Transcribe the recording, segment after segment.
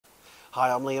Hi,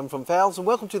 I'm Liam from Fowles and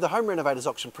welcome to the Home Renovators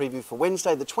auction preview for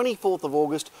Wednesday the 24th of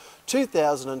August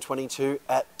 2022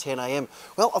 at 10 a.m.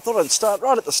 Well, I thought I'd start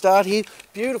right at the start here.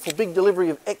 Beautiful big delivery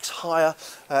of ex-hire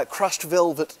crushed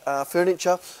velvet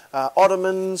furniture,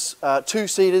 ottomans,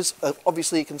 two-seaters.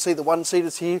 Obviously you can see the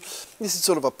one-seaters here. This is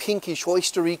sort of a pinkish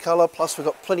oystery colour, plus we've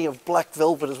got plenty of black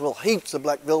velvet as well, heaps of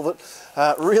black velvet.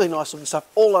 Really nice looking stuff,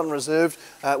 all unreserved.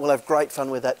 We'll have great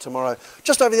fun with that tomorrow.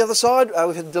 Just over the other side,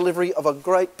 we've had delivery of a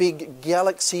great big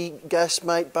Galaxy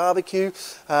Gasmate barbecue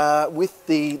with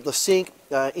the sink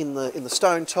in the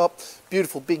stone top.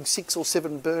 Beautiful big 6 or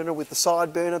 7 burner with the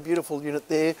side burner, beautiful unit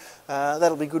there.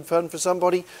 That'll be good fun for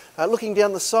somebody. Looking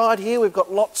down the side here, we've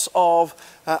got lots of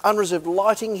unreserved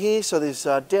lighting here. So there's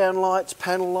down lights,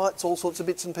 panel lights, all sorts of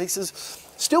bits and pieces.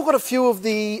 Still got a few of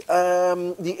the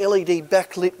LED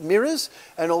backlit mirrors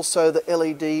and also the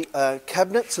LED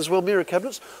cabinets as well, mirror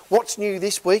cabinets. What's new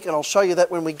this week, and I'll show you that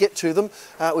when we get to them,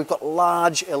 we've got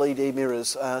large LED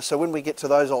mirrors. So when we get to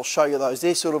those, I'll show you those.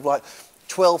 They're sort of like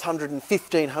 1200 and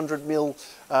 1500 mil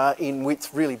in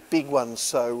width, really big ones.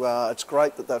 So it's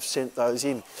great that they've sent those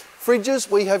in. Fridges,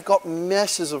 we have got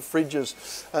masses of fridges.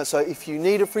 So if you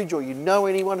need a fridge or you know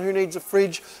anyone who needs a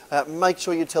fridge, make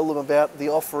sure you tell them about the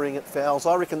offering at Fowles.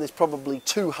 I reckon there's probably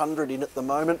 200 in at the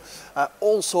moment.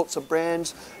 All sorts of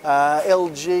brands,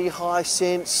 LG,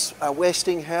 Hisense,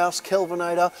 Westinghouse,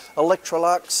 Kelvinator,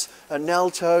 Electrolux,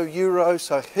 Nalto, Euro,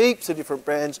 so heaps of different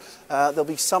brands. There'll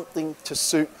be something to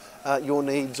suit your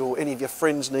needs or any of your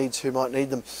friends' needs who might need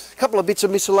them. A couple of bits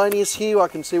of miscellaneous here. I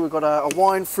can see we've got a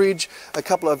wine fridge, a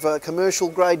couple of commercial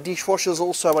grade dishwashers,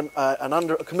 also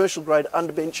a commercial grade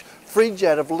underbench fridge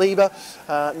out of Liebherr.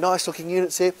 Nice looking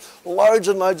units there. Loads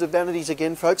and loads of vanities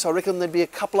again, folks. I reckon there'd be a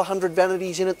couple of hundred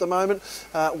vanities in at the moment.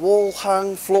 Wall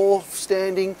hung, floor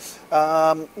standing,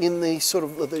 in the sort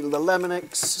of the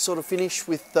Laminex sort of finish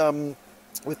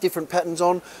with different patterns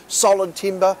on, solid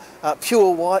timber,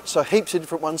 pure white, so heaps of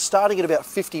different ones, starting at about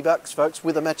 50 bucks, folks,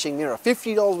 with a matching mirror.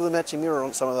 $50 with a matching mirror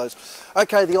on some of those.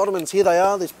 Okay, the ottomans, here they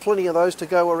are. There's plenty of those to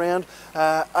go around.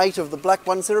 8 of the black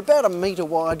ones. They're about 1 metre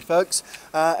wide, folks,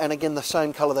 and again the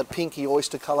same colour, that pinky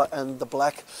oyster colour and the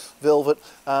black velvet.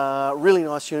 Really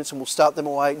nice units, and we'll start them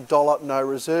away, $1, no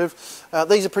reserve.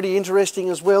 These are pretty interesting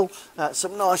as well.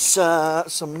 Some nice,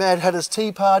 some Mad Hatter's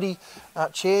Tea Party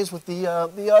chairs with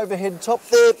the overhead top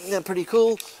there. They're pretty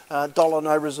cool. $1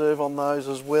 no reserve on those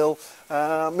as well.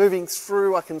 Moving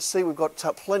through, I can see we've got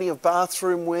plenty of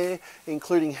bathroom wear,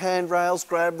 including handrails,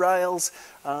 grab rails,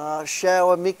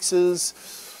 shower mixers.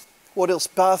 What else?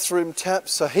 Bathroom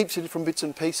taps. So heaps of different bits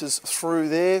and pieces through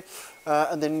there.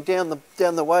 And then down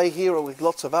the way here, with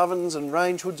lots of ovens and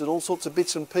range hoods and all sorts of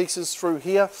bits and pieces through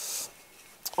here.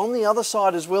 On the other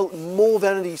side as well, more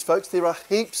vanities, folks. There are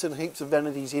heaps and heaps of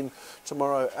vanities in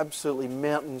tomorrow. Absolutely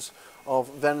mountains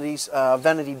of vanities.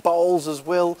 Vanity bowls as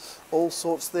well, all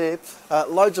sorts there.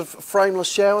 Loads of frameless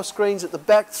shower screens at the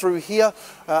back through here.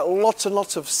 Lots and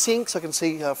lots of sinks. I can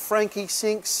see Frankie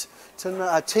sinks,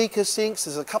 Tika sinks.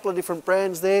 There's a couple of different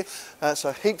brands there,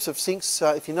 so heaps of sinks.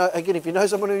 If you know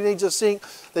someone who needs a sink,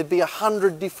 there'd be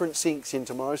 100 different sinks in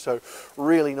tomorrow, so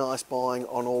really nice buying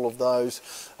on all of those.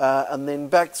 And then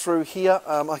back through here,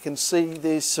 I can see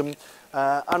there's some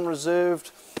unreserved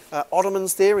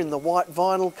ottomans there in the white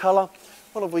vinyl colour.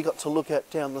 What have we got to look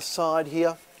at down the side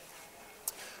here?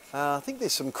 I think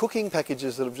there's some cooking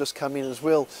packages that have just come in as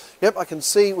well. Yep, I can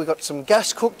see we've got some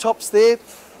gas cooktops there.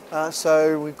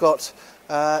 So we've got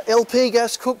LP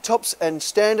gas cooktops and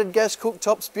standard gas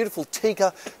cooktops, beautiful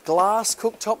Tika glass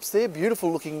cooktops there,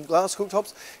 beautiful looking glass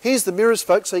cooktops. Here's the mirrors,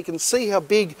 folks, so you can see how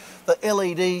big the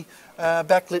LED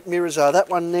backlit mirrors are. That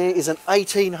one there is an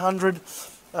 1800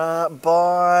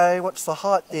 by, what's the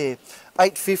height there?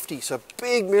 850, so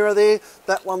big mirror there.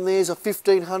 That one there's a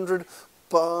 1500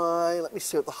 by, let me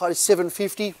see what the height is,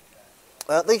 750.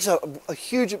 These are a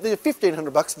huge, they're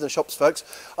 1,500 bucks in the shops, folks.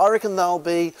 I reckon they'll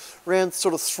be around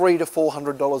sort of $300 to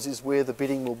 $400 is where the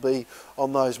bidding will be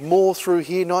on those. More through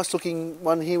here, nice looking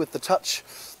one here with the touch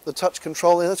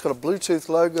control there. That's got a Bluetooth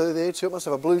logo there too. It must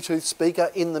have a Bluetooth speaker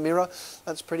in the mirror.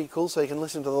 That's pretty cool, so you can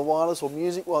listen to the wireless or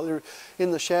music while you're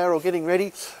in the shower or getting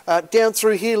ready. Down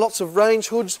through here, lots of range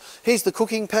hoods. Here's the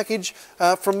cooking package.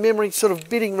 From memory, sort of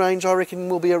bidding range, I reckon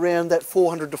will be around that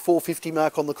 $400 to $450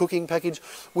 mark on the cooking package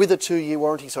with a 2-year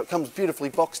warranty. So it comes beautifully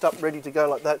boxed up, ready to go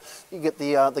like that. You get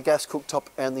the gas cooktop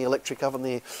and the electric oven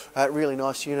there. Really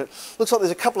nice unit. Looks like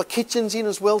there's a couple of kitchens in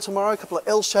as well tomorrow, a couple of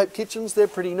L-shaped kitchens. They're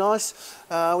pretty nice.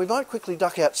 We might quickly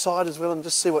duck outside as well and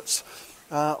just see what's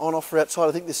on offer outside.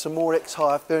 I think there's some more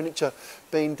ex-hire furniture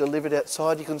being delivered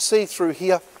outside. You can see through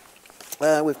here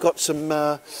we've got some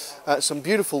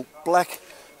beautiful black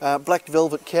Black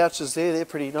velvet couches there, they're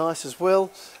pretty nice as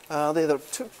well. They're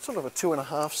sort of a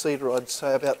 2.5 seater, I'd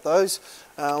say, about those.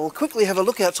 We'll quickly have a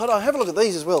look outside. I'll have a look at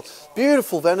these as well.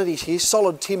 Beautiful vanities here,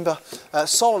 solid timber,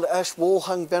 solid ash wall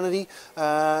hung vanity,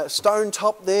 stone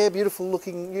top there, beautiful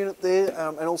looking unit there,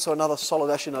 and also another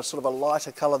solid ash in a sort of a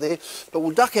lighter colour there. But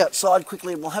we'll duck outside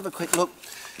quickly and we'll have a quick look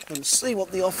and see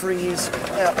what the offering is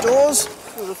outdoors.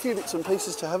 There's a few bits and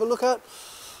pieces to have a look at.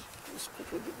 Just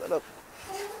quickly get that up.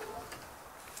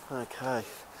 Okay.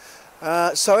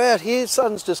 So out here,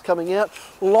 sun's just coming out,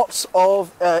 lots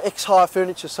of ex-hire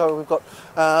furniture. So we've got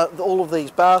all of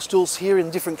these bar stools here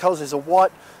in different colours. There's a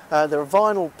white, they're a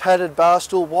vinyl padded bar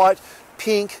stool, white,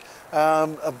 pink,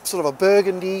 sort of a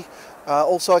burgundy.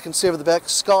 Also I can see over the back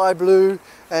sky blue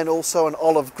and also an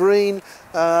olive green.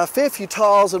 Fair few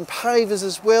tiles and pavers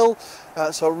as well.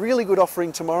 So a really good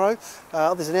offering tomorrow.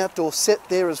 There's an outdoor set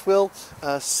there as well,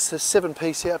 a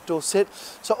 7-piece outdoor set.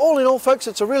 So all in all, folks,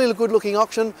 it's a really good looking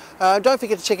auction. Don't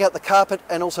forget to check out the carpet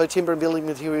and also timber and building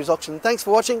materials auction. Thanks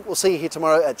for watching. We'll see you here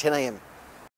tomorrow at 10 AM.